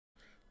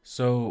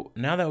So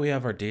now that we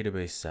have our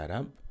database set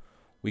up,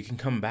 we can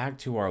come back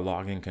to our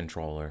login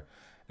controller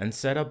and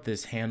set up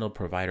this handle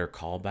provider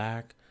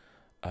callback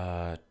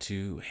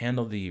to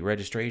handle the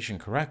registration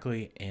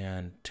correctly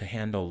and to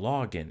handle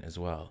login as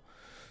well.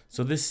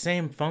 So this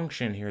same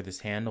function here, this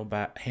handle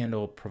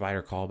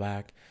provider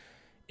callback,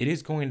 it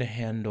is going to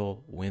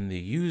handle when the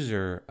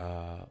user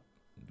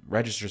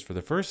registers for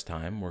the first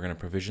time. We're going to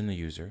provision the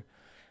user.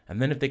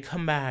 And then if they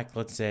come back,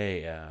 let's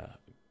say a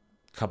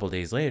couple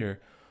days later,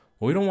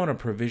 well, we don't want to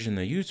provision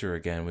the user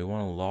again. We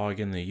want to log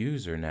in the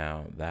user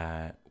now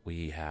that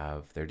we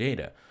have their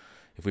data.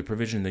 If we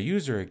provision the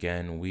user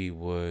again, we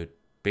would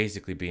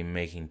basically be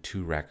making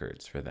 2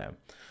 records for them.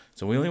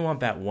 So we only want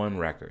that 1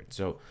 record.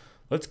 So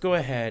let's go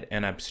ahead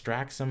and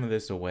abstract some of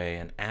this away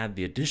and add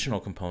the additional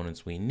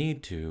components we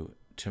need to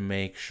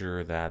make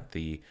sure that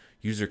the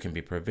user can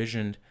be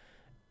provisioned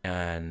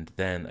and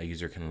then a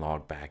user can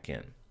log back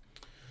in.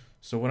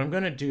 So what I'm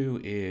going to do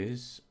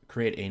is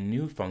create a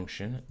new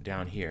function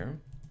down here.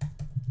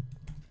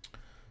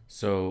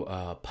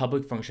 So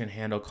public function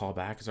handle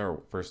callback is our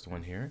first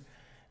one here.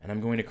 And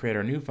I'm going to create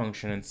our new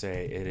function and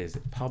say it is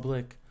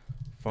public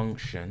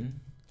function.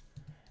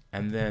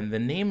 And then the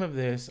name of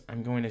this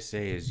I'm going to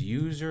say is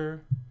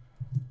user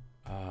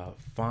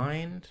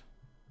find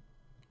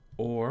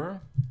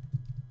or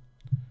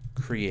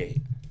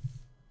create.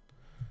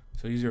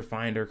 So user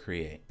find or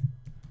create.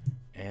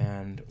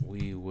 And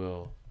we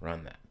will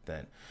run that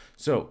then.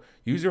 So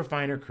user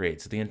find or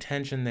create. So the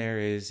intention there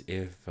is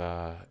if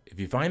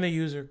you find the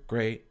user,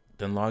 great,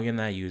 then log in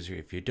that user.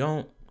 If you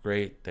don't,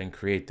 great, then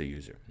create the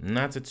user. And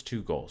that's its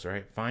 2 goals,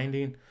 right?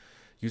 Finding,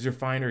 user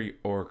find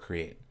or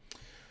create.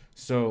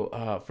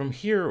 So from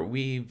here,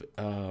 we've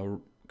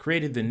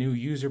created the new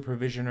user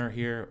provisioner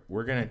here.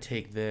 We're going to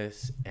take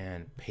this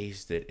and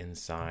paste it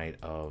inside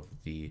of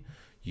the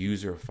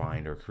user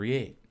find or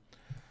create.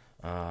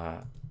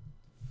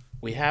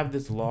 We have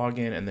this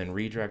login and then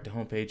redirect to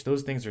homepage.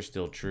 Those things are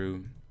still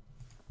true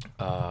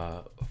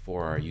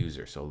for our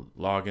user. So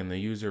login the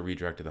user,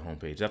 redirect to the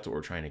homepage. That's what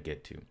we're trying to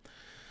get to.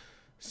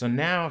 So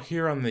now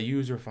here on the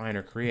user find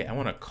or create, I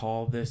want to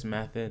call this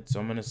method. So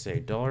I'm going to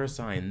say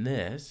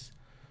 $this,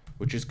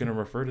 which is going to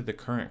refer to the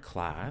current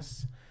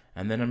class.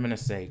 And then I'm going to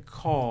say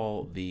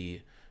call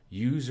the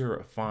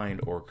user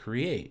find or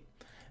create.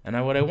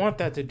 And what I want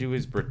that to do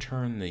is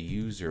return the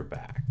user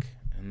back.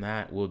 And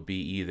that will be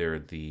either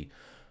the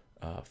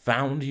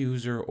found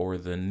user or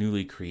the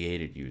newly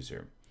created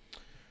user.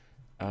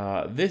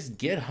 This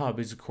GitHub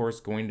is of course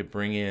going to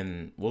bring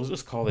in, we'll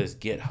just call this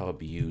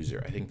GitHub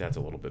user. I think that's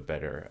a little bit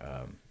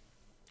better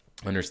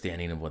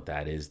understanding of what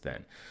that is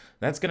then.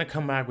 That's going to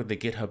come back with the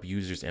GitHub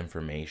user's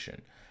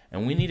information.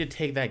 And we need to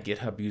take that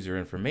GitHub user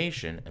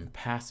information and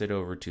pass it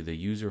over to the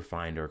user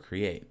find or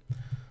create.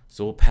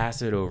 So we'll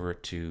pass it over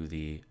to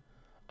the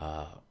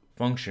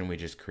function we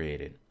just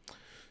created.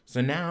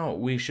 So now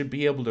we should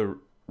be able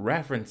to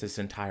reference this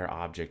entire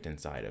object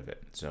inside of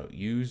it. So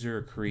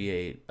user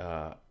create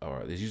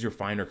or this user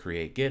find or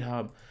create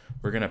GitHub,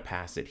 we're going to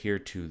pass it here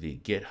to the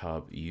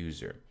GitHub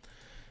user.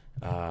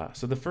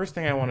 So the first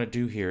thing I want to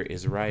do here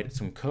is write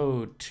some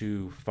code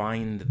to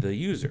find the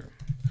user.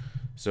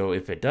 So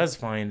if it does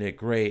find it,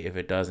 great. If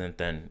it doesn't,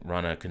 then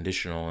run a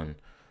conditional and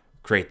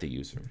create the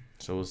user.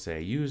 So we'll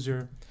say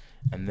user,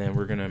 and then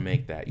we're going to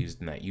make that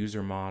using that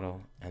user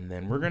model. And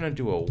then we're going to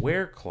do a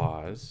where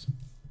clause.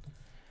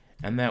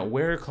 And that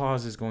where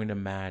clause is going to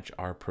match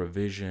our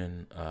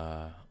provision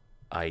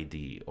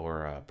ID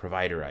or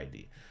provider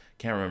ID.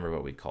 Can't remember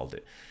what we called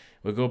it.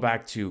 We'll go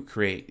back to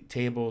create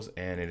tables,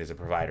 and it is a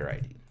provider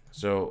ID.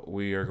 So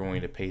we are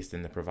going to paste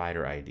in the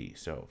provider ID.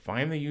 So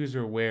find the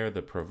user where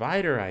the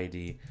provider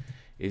ID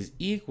is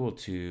equal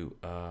to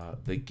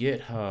the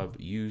GitHub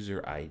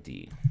user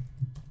ID.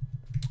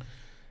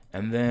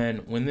 And then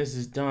when this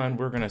is done,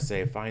 we're going to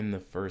say find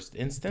the first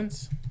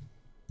instance.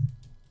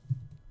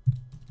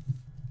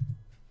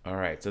 All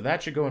right, so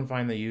that should go and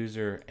find the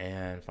user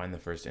and find the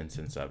first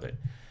instance of it.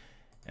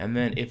 And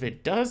then if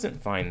it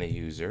doesn't find the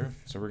user,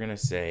 so we're going to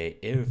say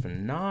if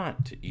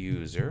not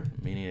user,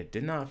 meaning it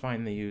did not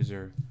find the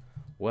user,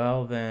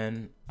 well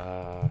then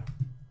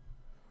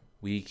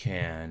we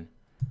can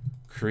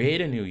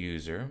create a new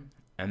user,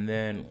 and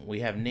then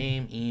we have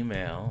name,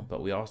 email,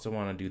 but we also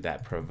want to do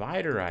that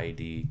provider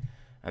ID,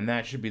 and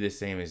that should be the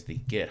same as the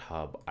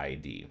GitHub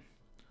ID,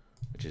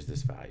 which is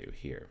this value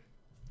here.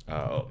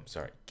 Oh,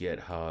 sorry,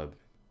 GitHub.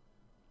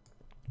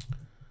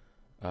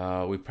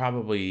 We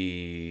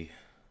probably,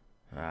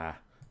 yeah,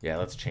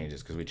 let's change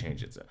this because we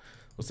changed it. So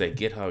we'll say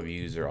GitHub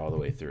user all the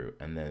way through.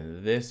 And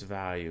then this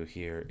value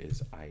here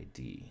is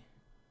ID.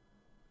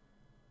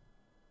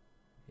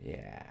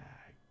 Yeah,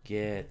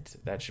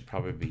 that should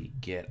probably be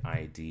get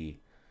ID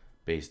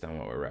based on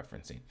what we're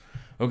referencing.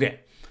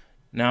 Okay,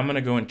 now I'm going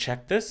to go and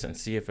check this and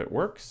see if it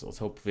works. Let's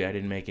hopefully I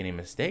didn't make any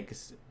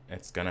mistakes.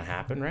 It's going to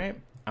happen, right?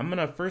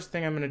 First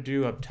thing I'm going to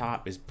do up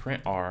top is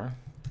print R,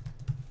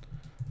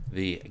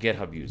 the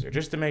GitHub user,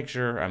 just to make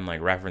sure I'm like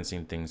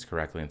referencing things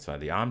correctly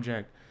inside the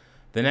object.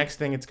 The next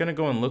thing, it's going to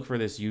go and look for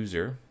this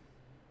user.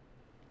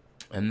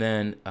 And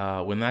then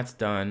when that's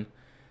done,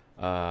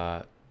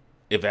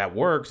 if that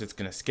works, it's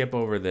going to skip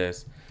over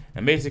this.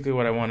 And basically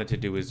what I wanted to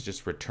do is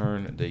just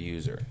return the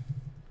user,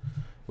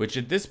 which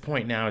at this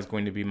point now is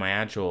going to be my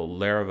actual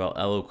Laravel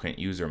Eloquent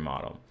user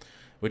model,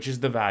 which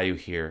is the value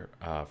here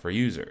for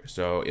user.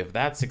 So if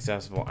that's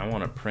successful, I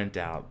want to print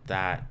out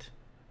that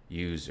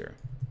user.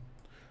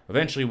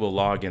 Eventually we'll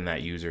log in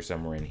that user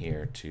somewhere in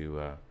here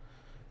to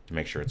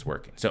make sure it's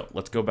working. So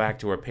let's go back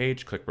to our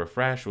page, click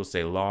refresh. We'll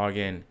say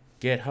login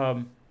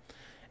GitHub.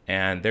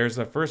 And there's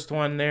the first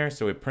one there.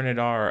 So we printed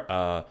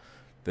our,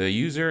 the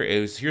user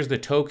is, here's the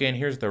token,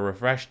 here's the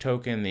refresh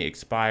token, the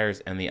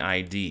expires, and the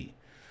ID.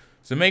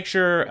 So make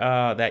sure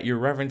that you're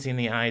referencing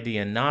the ID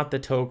and not the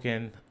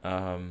token,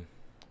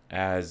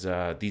 as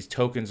these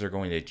tokens are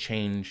going to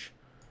change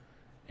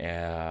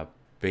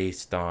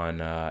based on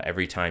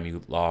every time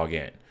you log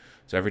in.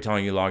 So every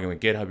time you log in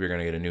with GitHub, you're going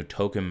to get a new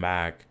token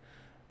back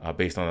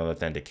based on the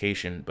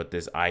authentication, but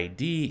this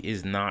ID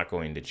is not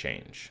going to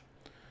change.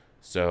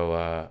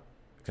 So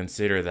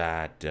consider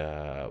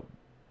that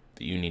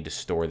you need to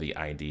store the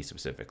ID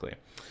specifically.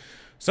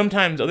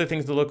 Sometimes other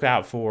things to look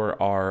out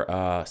for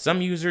are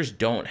some users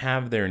don't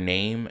have their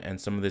name and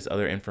some of this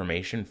other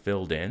information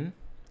filled in.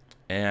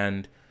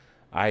 And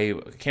I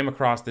came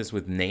across this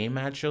with name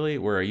actually,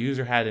 where a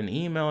user had an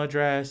email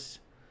address,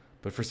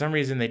 but for some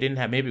reason they didn't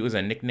have, maybe it was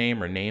a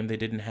nickname or name they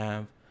didn't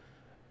have.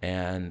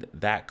 And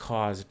that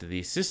caused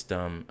the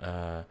system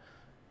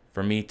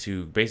for me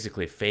to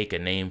basically fake a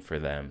name for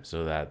them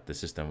so that the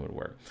system would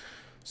work.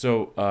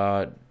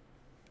 So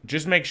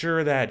just make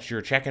sure that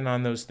you're checking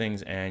on those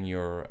things and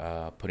you're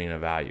putting a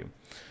value.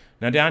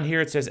 Now down here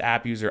it says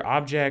app user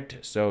object.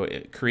 So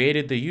it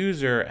created the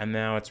user and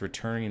now it's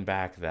returning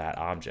back that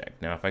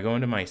object. Now if I go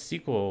into my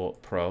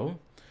SQL Pro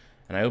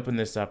and I open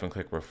this up and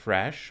click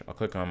refresh, I'll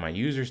click on my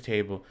users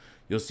table.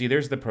 You'll see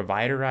there's the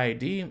provider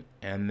ID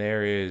and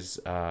there is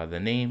the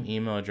name,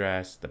 email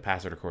address, the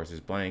password of course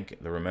is blank,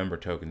 the remember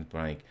token is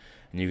blank,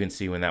 and you can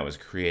see when that was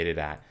created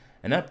at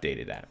and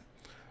updated at.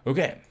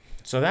 Okay,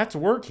 so that's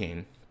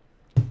working.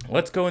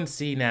 Let's go and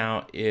see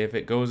now if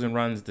it goes and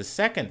runs the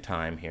second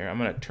time here. I'm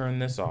going to turn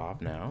this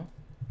off now.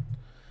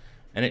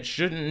 And it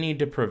shouldn't need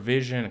to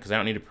provision, because I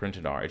don't need to print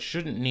it R. It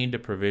shouldn't need to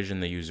provision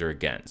the user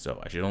again.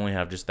 So I should only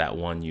have just that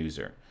one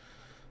user.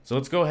 So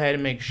let's go ahead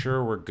and make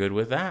sure we're good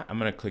with that. I'm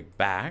going to click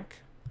back,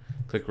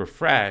 click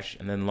refresh,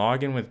 and then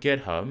log in with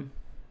GitHub.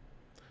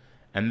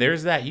 And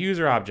there's that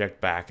user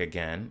object back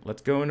again.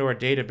 Let's go into our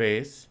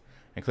database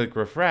and click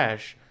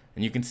refresh.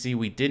 And you can see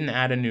we didn't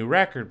add a new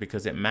record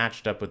because it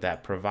matched up with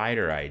that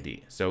provider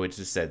ID. So it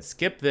just said,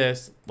 skip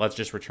this, let's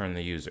just return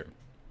the user.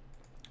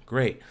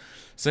 Great.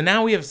 So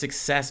now we have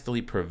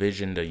successfully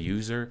provisioned a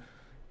user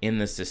in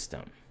the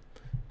system.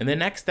 In the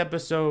next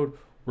episode,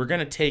 we're going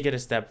to take it a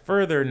step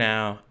further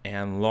now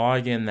and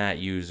log in that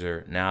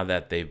user now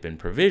that they've been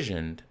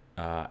provisioned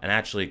and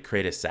actually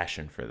create a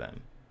session for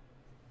them.